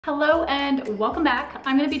Hello and welcome back.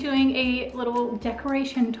 I'm going to be doing a little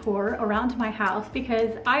decoration tour around my house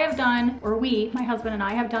because I have done, or we, my husband and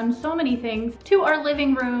I have done so many things to our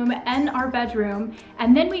living room and our bedroom,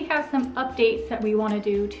 and then we have some updates that we want to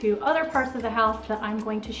do to other parts of the house that I'm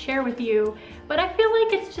going to share with you. But I feel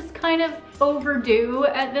like it's just kind of overdue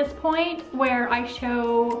at this point where I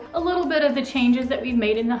show a little bit of the changes that we've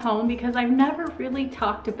made in the home because I've never really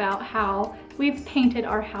talked about how we've painted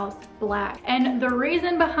our house black and the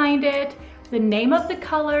reason behind it, the name of the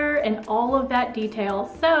color, and all of that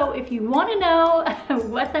detail. So if you want to know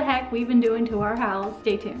what the heck we've been doing to our house,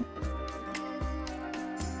 stay tuned.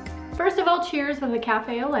 First of all, cheers with a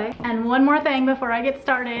cafe au lait. And one more thing before I get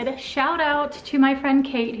started, shout out to my friend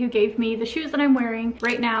Kate who gave me the shoes that I'm wearing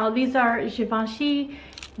right now. These are Givenchy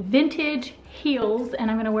vintage heels and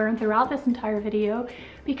I'm gonna wear them throughout this entire video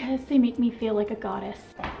because they make me feel like a goddess.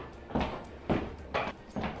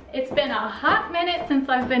 It's been a hot minute since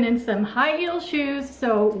I've been in some high heel shoes,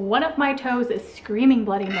 so one of my toes is screaming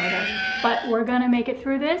bloody murder. But we're gonna make it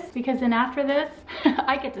through this because then after this,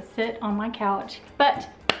 I get to sit on my couch. But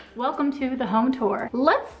welcome to the home tour.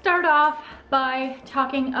 Let's start off by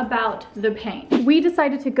talking about the paint. We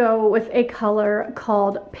decided to go with a color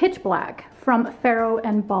called Pitch Black from Farrow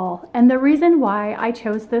and Ball. And the reason why I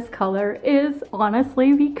chose this color is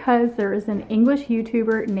honestly because there is an English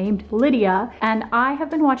YouTuber named Lydia, and I have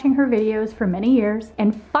been watching her videos for many years.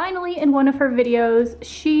 And finally in one of her videos,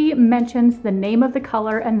 she mentions the name of the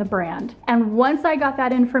color and the brand. And once I got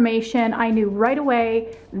that information, I knew right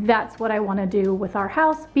away that's what I want to do with our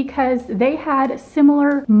house because they had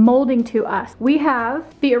similar molding to us. We have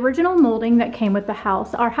the original molding that came with the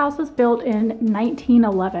house. Our house was built in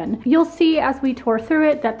 1911. You'll see as we tour through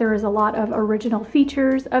it that there is a lot of original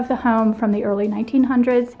features of the home from the early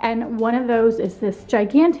 1900s, and one of those is this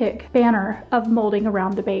gigantic banner of molding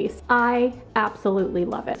around the base. I absolutely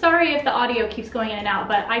love it. Sorry if the audio keeps going in and out,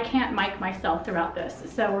 but I can't mic myself throughout this,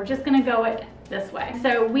 so we're just gonna go it this way.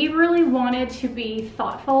 So we really wanted to be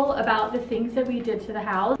thoughtful about the things that we did to the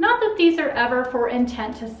house. Not that these are ever for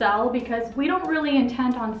intent to sell because we don't really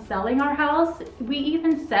intend on selling our house. We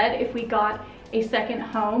even said if we got a second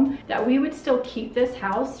home that we would still keep this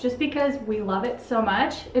house just because we love it so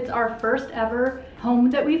much. It's our first ever home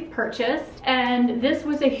that we've purchased, and this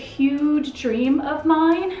was a huge dream of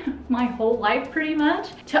mine my whole life pretty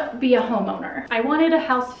much, to be a homeowner. I wanted a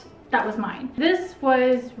house that was mine. This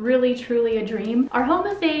was really truly a dream. Our home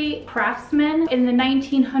is a craftsman. In the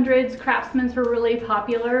 1900s, craftsmen were really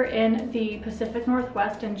popular in the Pacific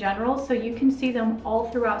Northwest in general, so you can see them all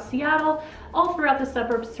throughout Seattle, all throughout the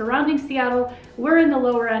suburbs surrounding Seattle. We're in the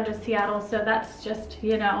lower end of Seattle, so that's just,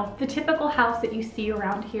 you know, the typical house that you see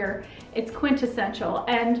around here. It's quintessential,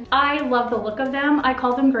 and I love the look of them. I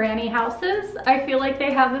call them granny houses. I feel like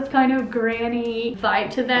they have this kind of granny vibe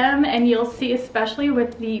to them, and you'll see especially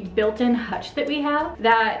with the built-in hutch that we have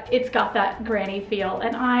that it's got that granny feel,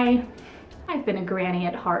 and I've been a granny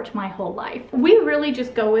at heart my whole life. We really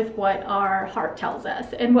just go with what our heart tells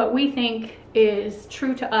us and what we think is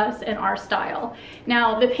true to us and our style.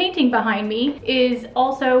 Now, the painting behind me is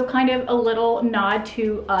also kind of a little nod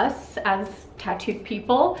to us as tattooed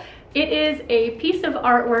people. It is a piece of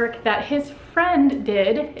artwork that his friend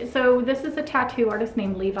did. So this is a tattoo artist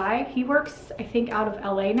named Levi. He works, I think, out of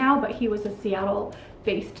LA now, but he was a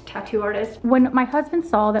Seattle-based tattoo artist. When my husband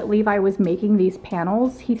saw that Levi was making these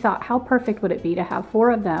panels, he thought, how perfect would it be to have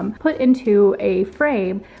 4 of them put into a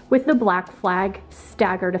frame with the black flag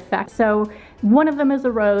staggered effect. So one of them is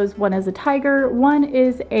a rose, one is a tiger, one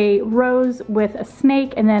is a rose with a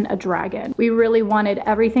snake, and then a dragon. We really wanted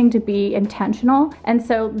everything to be intentional, and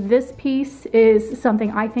so this piece is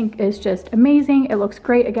something I think is just amazing. It looks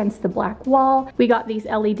great against the black wall. We got these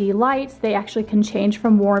LED lights. They actually can change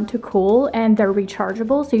from warm to cool, and they're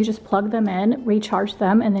rechargeable, so you just plug them in, recharge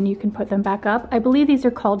them, and then you can put them back up. I believe these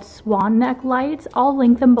are called swan neck lights. I'll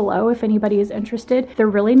link them below if anybody is interested. They're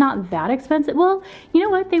really not that expensive. Well, you know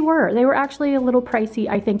what? They were actually a little pricey,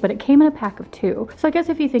 I think, but it came in a pack of 2. So I guess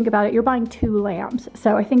if you think about it, you're buying 2 lamps.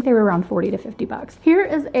 So I think they were around 40 to 50 bucks. Here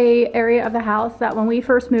is a area of the house that when we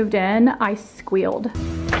first moved in, I squealed.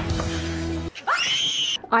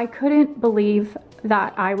 I couldn't believe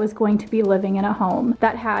that I was going to be living in a home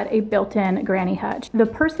that had a built-in granny hutch. The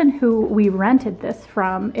person who we rented this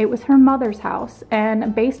from, it was her mother's house,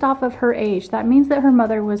 and based off of her age, that means that her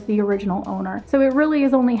mother was the original owner. So it really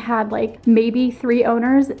has only had like maybe 3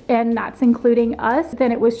 owners, and that's including us.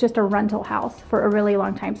 Then it was just a rental house for a really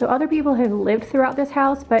long time. So other people have lived throughout this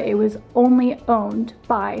house, but it was only owned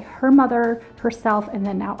by her mother, herself, and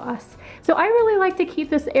then now us. So I really like to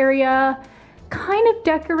keep this area kind of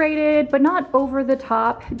decorated, but not over the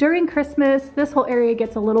top. During Christmas, this whole area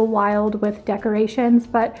gets a little wild with decorations,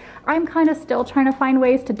 but I'm kind of still trying to find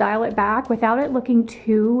ways to dial it back without it looking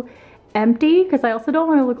too empty, because I also don't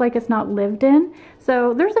want to look like it's not lived in.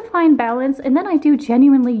 So there's a fine balance, and then I do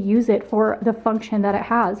genuinely use it for the function that it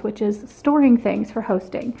has, which is storing things for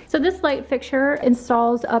hosting. So this light fixture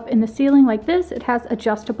installs up in the ceiling like this. It has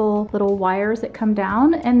adjustable little wires that come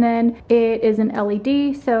down, and then it is an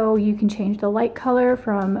LED, so you can change the light color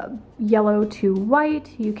from yellow to white.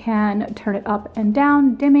 You can turn it up and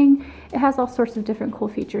down, dimming. It has all sorts of different cool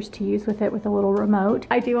features to use with it with a little remote.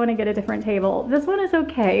 I do want to get a different table. This one is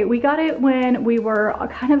okay. We got it when we were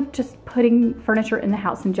kind of just putting furniture in the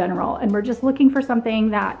house in general, and we're just looking for something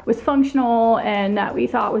that was functional and that we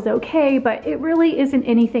thought was okay, but it really isn't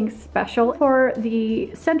anything special. For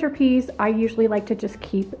the centerpiece, I usually like to just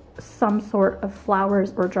keep some sort of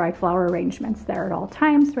flowers or dried flower arrangements there at all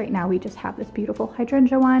times. Right now we just have this beautiful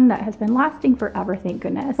hydrangea one that has been lasting forever, thank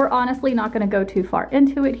goodness. We're honestly not going to go too far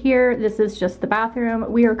into it here. This is just the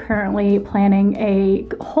bathroom. We are currently planning a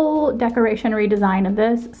whole decoration redesign of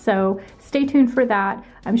this, so stay tuned for that.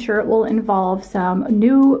 I'm sure it will involve some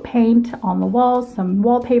new paint on the walls, some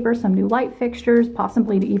wallpaper, some new light fixtures,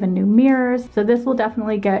 possibly even new mirrors. So this will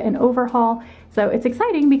definitely get an overhaul. So it's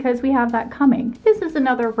exciting because we have that coming. This is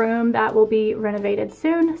another room that will be renovated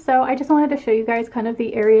soon. So I just wanted to show you guys kind of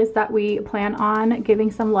the areas that we plan on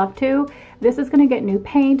giving some love to. This is gonna get new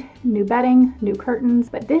paint, new bedding, new curtains,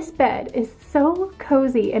 but this bed is so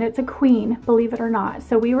cozy, and it's a queen, believe it or not.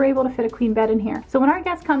 So we were able to fit a queen bed in here. So when our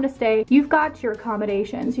guests come to stay, you've got your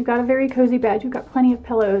accommodations. You've got a very cozy bed. You've got plenty of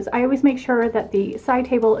pillows. I always make sure that the side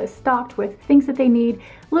table is stocked with things that they need,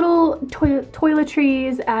 little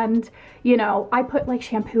toiletries, and you know, I put like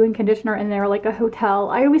shampoo and conditioner in there like a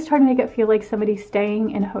hotel. I always try to make it feel like somebody's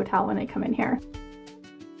staying in a hotel when they come in here.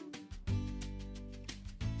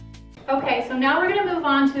 Okay, so now we're gonna move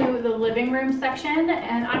on to the living room section,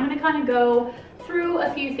 and I'm gonna kind of go through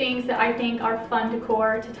a few things that I think are fun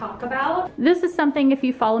decor to talk about. This is something, if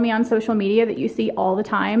you follow me on social media, that you see all the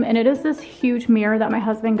time, and it is this huge mirror that my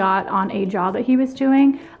husband got on a job that he was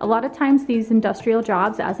doing. A lot of times these industrial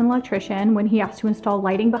jobs, as an electrician, when he has to install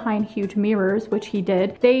lighting behind huge mirrors, which he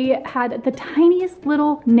did, they had the tiniest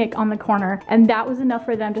little nick on the corner, and that was enough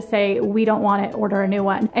for them to say, we don't want it, order a new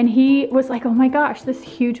one. And he was like, oh my gosh, this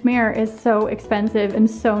huge mirror is so expensive and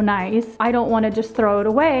so nice. I don't want to just throw it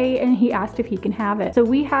away. And he asked if he can have it. So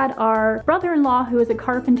we had our brother-in-law, who is a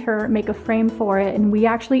carpenter, make a frame for it, and we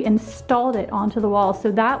actually installed it onto the wall, so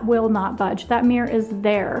that will not budge. That mirror is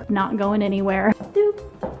there, not going anywhere. Doop,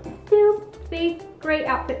 doop. See? Great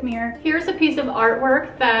outfit mirror. Here's a piece of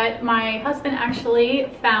artwork that my husband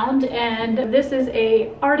actually found, and this is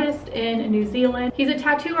a artist in New Zealand. He's a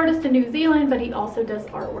tattoo artist in New Zealand, but he also does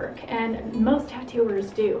artwork, and most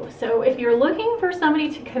tattooers do. So if you're looking for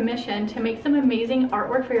somebody to commission to make some amazing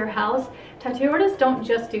artwork for your house, tattoo artists don't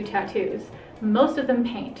just do tattoos. Most of them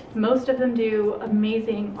paint. Most of them do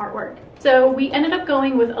amazing artwork. So we ended up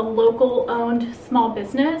going with a local owned small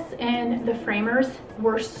business, and the framers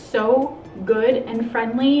were so good and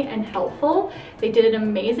friendly and helpful. They did an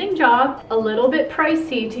amazing job. A little bit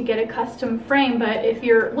pricey to get a custom frame, but if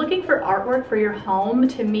you're looking for artwork for your home,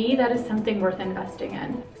 to me, that is something worth investing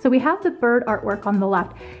in. So we have the bird artwork on the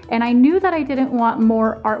left, and I knew that I didn't want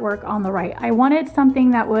more artwork on the right. I wanted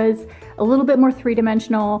something that was a little bit more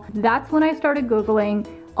three-dimensional. That's when I started Googling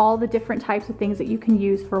all the different types of things that you can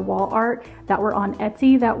use for wall art that were on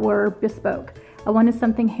Etsy that were bespoke. I wanted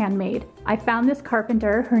something handmade. I found this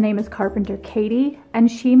carpenter, her name is Carpenter Katie, and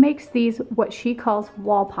she makes these what she calls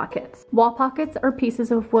wall pockets. Wall pockets are pieces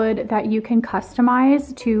of wood that you can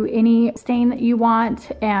customize to any stain that you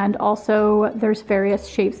want, and also there's various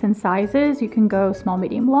shapes and sizes. You can go small,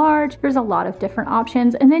 medium, large. There's a lot of different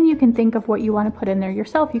options, and then you can think of what you want to put in there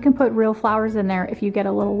yourself. You can put real flowers in there if you get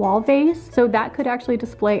a little wall vase, so that could actually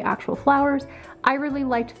display actual flowers. I really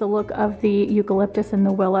liked the look of the eucalyptus and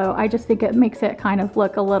the willow. I just think it makes it kind of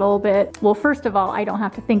look a little bit, well, first of all, I don't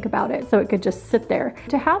have to think about it, so it could just sit there.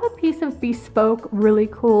 To have a piece of bespoke, really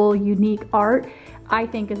cool, unique art, I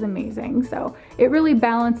think is amazing. So it really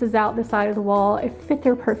balances out the side of the wall. It fit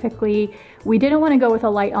there perfectly. We didn't want to go with a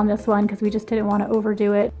light on this one because we just didn't want to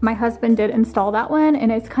overdo it. My husband did install that one,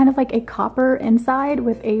 and it's kind of like a copper inside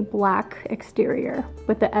with a black exterior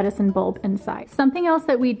with the Edison bulb inside. Something else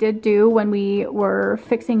that we did do when we were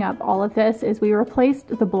fixing up all of this is we replaced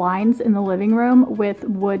the blinds in the living room with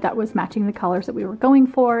wood that was matching the colors that we were going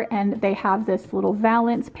for, and they have this little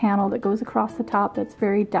valance panel that goes across the top that's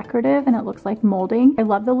very decorative, and it looks like molding. I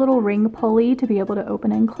love the little ring pulley to be able to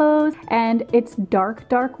open and close, and it's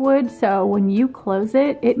dark wood, so when you close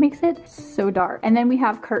it, it makes it so dark. And then we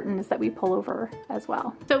have curtains that we pull over as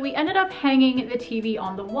well. So we ended up hanging the TV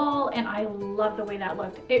on the wall, and I love the way that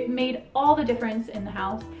looked. It made all the difference in the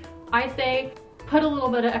house. I say, put a little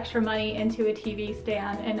bit of extra money into a TV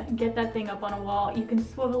stand and get that thing up on a wall. You can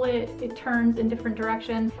swivel it, it turns in different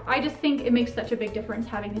directions. I just think it makes such a big difference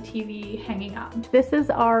having the TV hanging up. This is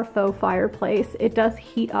our faux fireplace. It does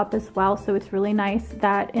heat up as well, so it's really nice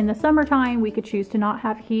that in the summertime we could choose to not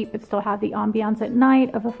have heat but still have the ambiance at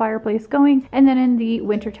night of a fireplace going, and then in the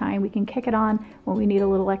wintertime we can kick it on when we need a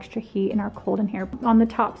little extra heat and are cold in here. On the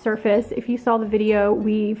top surface, if you saw the video,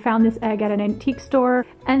 we found this egg at an antique store,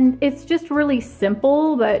 and it's just really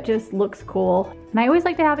simple, but just looks cool. And I always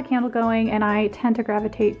like to have a candle going, and I tend to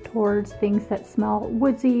gravitate towards things that smell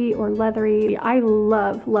woodsy or leathery. I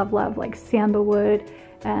love, love, love like sandalwood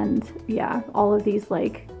and yeah, all of these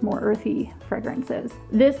like more earthy fragrances.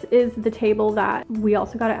 This is the table that we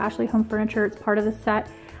also got at Ashley Home Furniture. It's part of the set.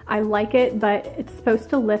 I like it, but it's supposed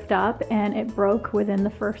to lift up, and it broke within the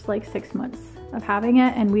first like 6 months of having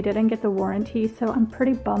it, and we didn't get the warranty, so I'm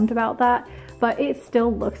pretty bummed about that, but it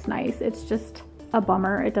still looks nice. It's just a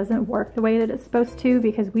bummer it doesn't work the way that it's supposed to,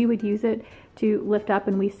 because we would use it to lift up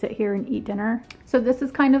and we sit here and eat dinner. So this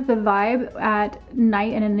is kind of the vibe at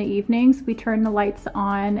night, and in the evenings we turn the lights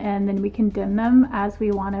on and then we can dim them as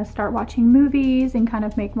we want to start watching movies and kind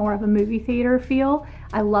of make more of a movie theater feel.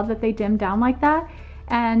 I love that they dim down like that.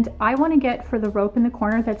 And I want to get, for the rope in the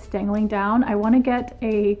corner that's dangling down, I want to get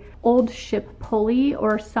a old ship pulley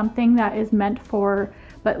or something that is meant for,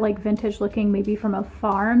 but like vintage looking, maybe from a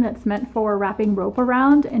farm, that's meant for wrapping rope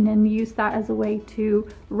around, and then use that as a way to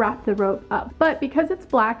wrap the rope up. But because it's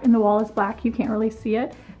black and the wall is black, you can't really see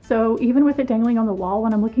it. So even with it dangling on the wall,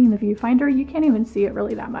 when I'm looking in the viewfinder, you can't even see it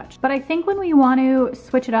really that much. But I think when we want to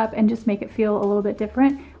switch it up and just make it feel a little bit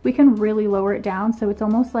different, we can really lower it down. So it's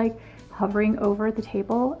almost like hovering over the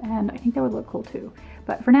table, and I think that would look cool too.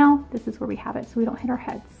 But for now, this is where we have it so we don't hit our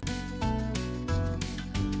heads.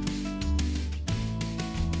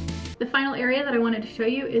 The final area that I wanted to show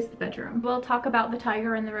you is the bedroom. We'll talk about the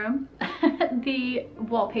tiger in the room. The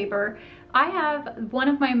wallpaper. I have one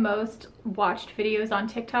of my most watched videos on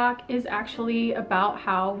TikTok is actually about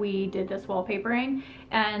how we did this wallpapering,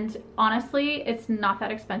 and honestly, it's not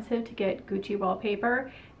that expensive to get Gucci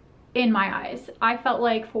wallpaper. In my eyes, I felt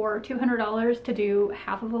like for $200 to do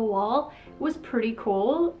half of a wall was pretty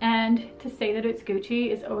cool, and to say that it's Gucci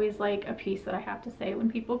is always like a piece that I have to say when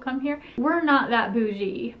people come here. We're not that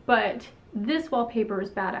bougie, but this wallpaper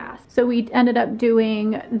is badass. So we ended up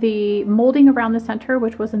doing the molding around the center,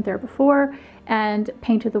 which wasn't there before, and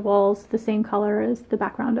painted the walls the same color as the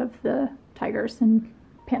background of the tigers and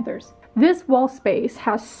panthers. This wall space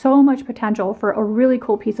has so much potential for a really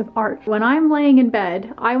cool piece of art. When I'm laying in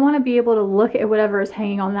bed, I want to be able to look at whatever is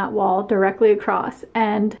hanging on that wall directly across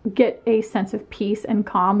and get a sense of peace and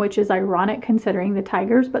calm, which is ironic considering the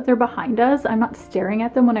tigers, but they're behind us. I'm not staring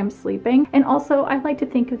at them when I'm sleeping. And also, I like to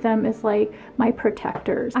think of them as like my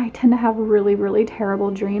protectors. I tend to have really, really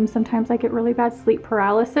terrible dreams. Sometimes I get really bad sleep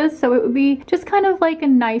paralysis, so it would be just kind of like a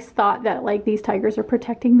nice thought that like these tigers are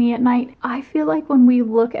protecting me at night. I feel like when we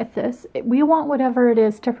look at this, we want whatever it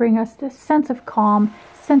is to bring us this sense of calm,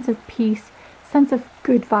 sense of peace, sense of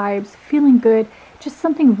good vibes, feeling good, just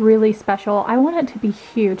something really special. I want it to be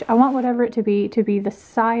huge. I want whatever it to be the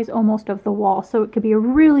size almost of the wall, so it could be a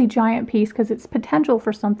really giant piece because it's potential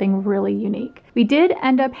for something really unique. We did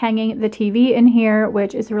end up hanging the TV in here,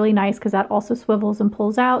 which is really nice because that also swivels and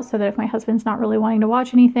pulls out, so that if my husband's not really wanting to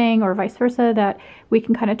watch anything or vice versa, that we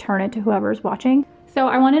can kind of turn it to whoever's watching. So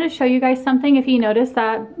I wanted to show you guys something. If you notice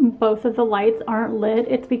that both of the lights aren't lit,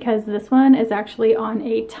 it's because this one is actually on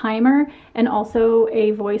a timer and also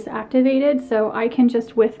a voice activated. So I can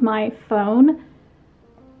just with my phone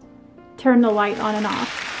turn the light on and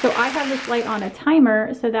off. So I have this light on a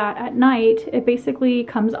timer so that at night it basically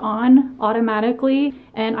comes on automatically,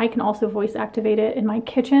 and I can also voice activate it in my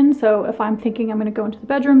kitchen. So if I'm thinking I'm gonna go into the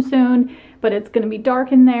bedroom soon, but it's gonna be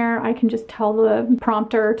dark in there, I can just tell the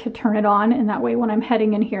prompter to turn it on, and that way when I'm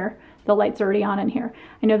heading in here, the light's already on in here.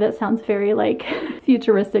 I know that sounds very like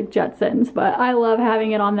futuristic Jetsons, but I love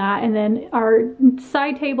having it on that. And then our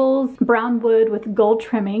side tables, brown wood with gold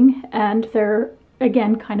trimming, and they're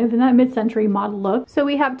again kind of in that mid-century model look. So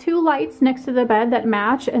we have two lights next to the bed that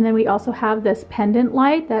match, and then we also have this pendant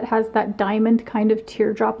light that has that diamond kind of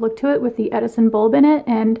teardrop look to it with the Edison bulb in it,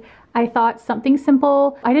 and I thought something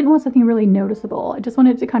simple. I didn't want something really noticeable. I just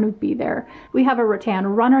wanted to kind of be there. We have a rattan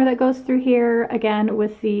runner that goes through here, again,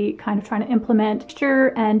 with the kind of trying to implement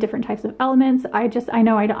texture and different types of elements. I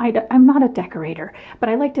know I'm not a decorator, but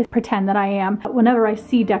I like to pretend that I am. Whenever I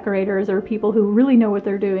see decorators or people who really know what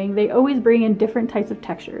they're doing, they always bring in different types of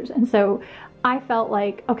textures. And so I felt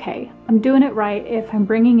like, okay, I'm doing it right if I'm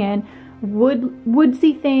bringing in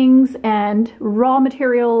woodsy things and raw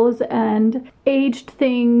materials and aged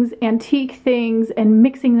things, antique things, and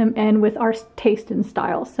mixing them in with our taste and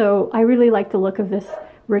style. So I really like the look of this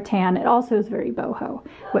rattan. It also is very boho,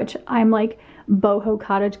 which I'm like boho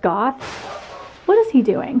cottage goth. What is he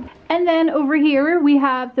doing? And then over here we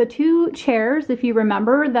have the two chairs, if you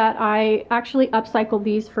remember, that I actually upcycled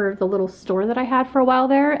these for the little store that I had for a while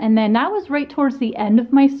there. And then that was right towards the end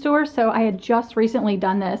of my store. So I had just recently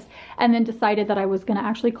done this and then decided that I was gonna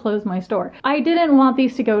actually close my store. I didn't want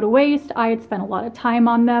these to go to waste. I had spent a lot of time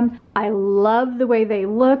on them. I love the way they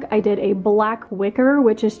look. I did a black wicker,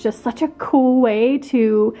 which is just such a cool way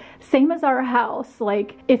to, same as our house,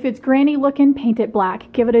 like if it's granny looking, paint it black,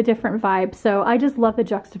 give it a different vibe. So I just love the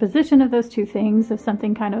juxtaposition of those two things, of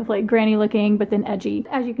something kind of like granny looking but then edgy.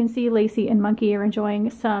 As you can see, Lacey and Monkey are enjoying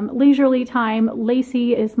some leisurely time.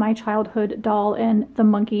 Lacey is my childhood doll and the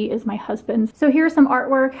monkey is my husband's. So here's some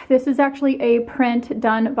artwork. This is actually a print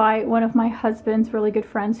done by one of my husband's really good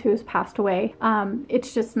friends who has passed away.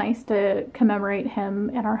 It's just nice to commemorate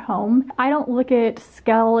him in our home. I don't look at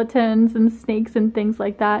skeletons and snakes and things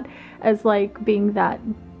like that as like being that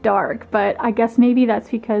dark, but I guess maybe that's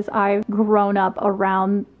because I've grown up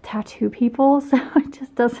around tattoo people, so it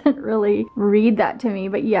just doesn't really read that to me.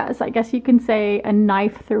 But yes, I guess you can say a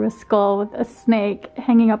knife through a skull with a snake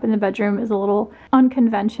hanging up in the bedroom is a little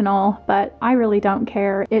unconventional, but I really don't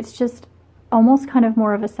care. It's just almost kind of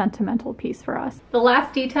more of a sentimental piece for us. The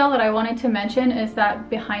last detail that I wanted to mention is that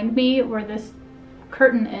behind me where this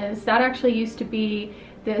curtain is, that actually used to be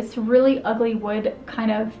this really ugly wood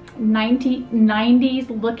kind of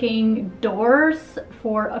 90s looking doors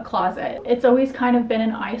for a closet. It's always kind of been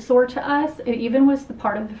an eyesore to us. It even was the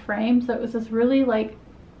part of the frame, so it was this really like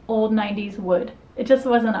old 90s wood. It just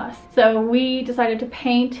wasn't us. So we decided to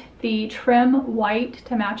paint the trim white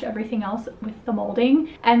to match everything else with the molding,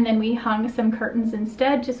 and then we hung some curtains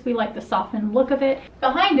instead, just we like the softened look of it.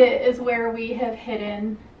 Behind it is where we have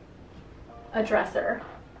hidden a dresser.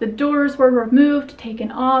 The doors were removed,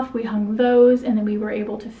 taken off, we hung those, and then we were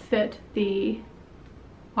able to fit the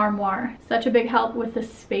armoire. Such a big help with the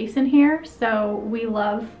space in here, so we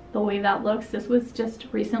love the way that looks. This was just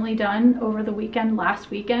recently done over the weekend, last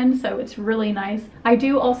weekend, so it's really nice. I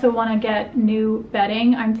do also want to get new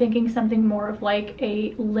bedding. I'm thinking something more of like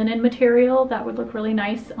a linen material that would look really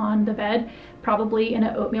nice on the bed, probably in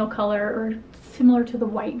an oatmeal color or similar to the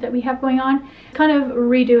white that we have going on. Kind of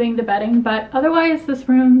redoing the bedding, but otherwise this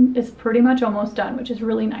room is pretty much almost done, which is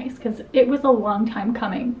really nice because it was a long time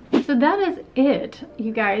coming. So that is it,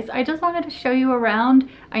 you guys. I just wanted to show you around.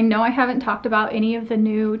 I know I haven't talked about any of the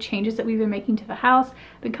new changes that we've been making to the house.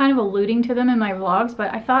 I've been kind of alluding to them in my vlogs,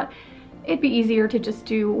 but I thought it'd be easier to just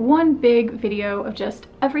do one big video of just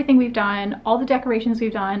everything we've done, all the decorations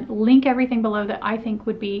we've done, link everything below that I think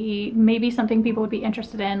would be maybe something people would be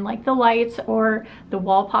interested in, like the lights or the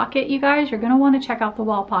wall pocket. You guys, you're gonna want to check out the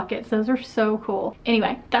wall pockets. Those are so cool.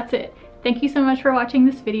 Anyway, that's it. Thank you so much for watching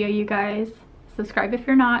this video, you guys. Subscribe if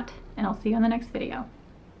you're not, and I'll see you in the next video.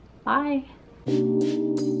 Bye.